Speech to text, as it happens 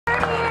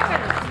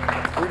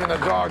the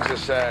dogs are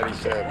sad, he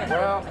said.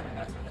 Well,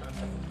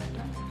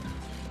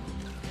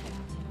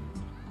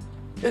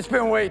 it's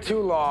been way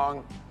too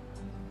long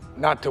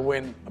not to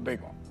win a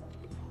big one.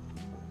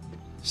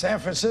 San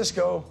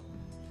Francisco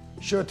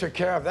sure took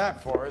care of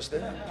that for us,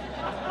 didn't it?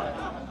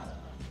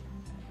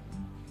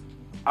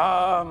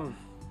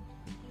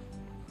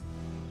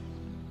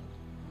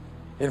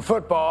 In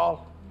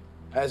football,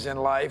 as in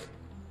life,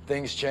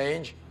 things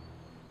change.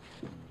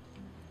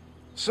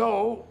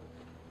 So,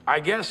 I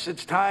guess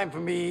it's time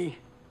for me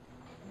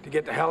to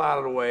get the hell out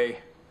of the way,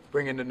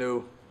 bring in the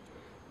new.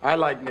 I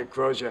like Nick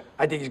Crozier.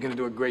 I think he's going to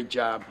do a great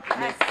job.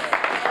 Nick.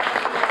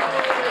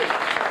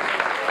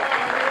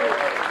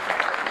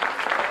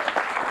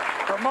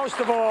 But most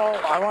of all,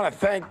 I want to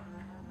thank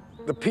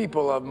the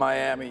people of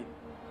Miami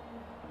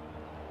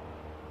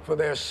for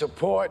their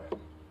support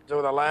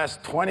over the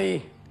last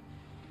 20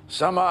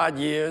 some odd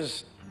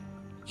years.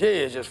 Gee,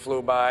 it just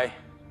flew by.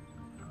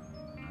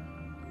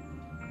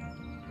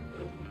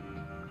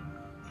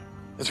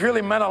 It's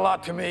really meant a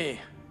lot to me.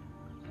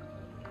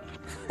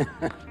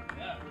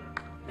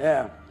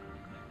 Yeah.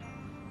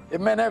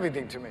 It meant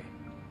everything to me.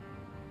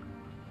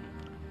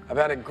 I've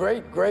had a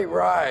great, great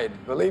ride,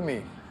 believe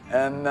me.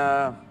 And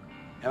I'm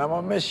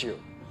gonna miss you.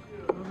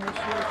 He's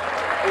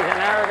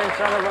an arrogant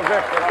son of a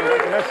bitch, but I'm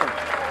gonna miss him.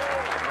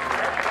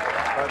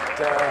 But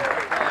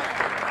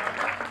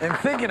in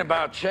thinking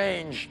about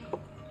change,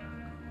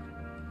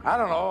 I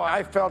don't know,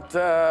 I felt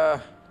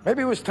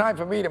maybe it was time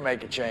for me to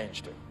make a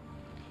change too.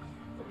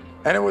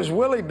 And it was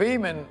Willie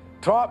Beeman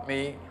taught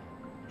me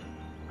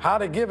how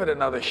to give it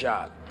another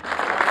shot.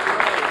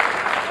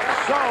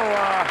 So,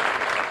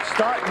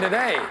 starting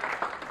today,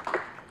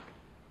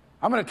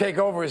 I'm going to take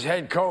over as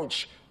head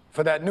coach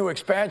for that new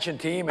expansion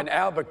team in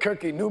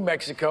Albuquerque, New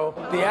Mexico,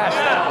 the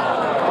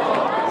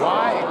Aztecs.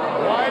 Why?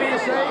 Why do you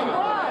say?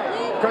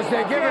 Because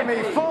they're giving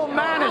me full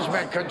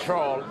management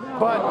control,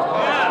 but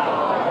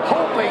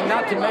hoping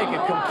not to make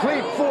a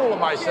complete fool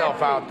of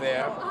myself out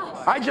there.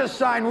 I just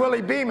signed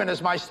Willie Beeman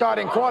as my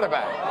starting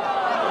quarterback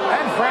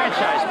and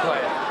franchise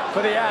player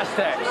for the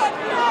Aztecs.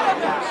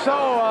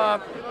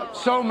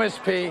 So, Miss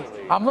P,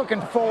 I'm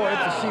looking forward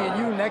to seeing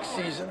you next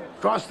season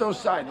across those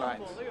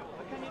sidelines.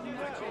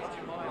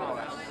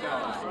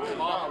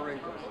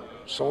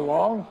 So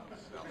long.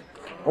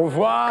 Au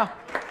revoir.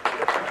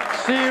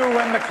 See you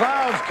when the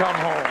clouds come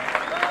home.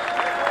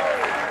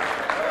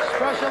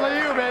 Especially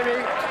you,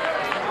 baby.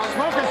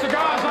 Smoking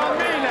cigars on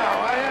me.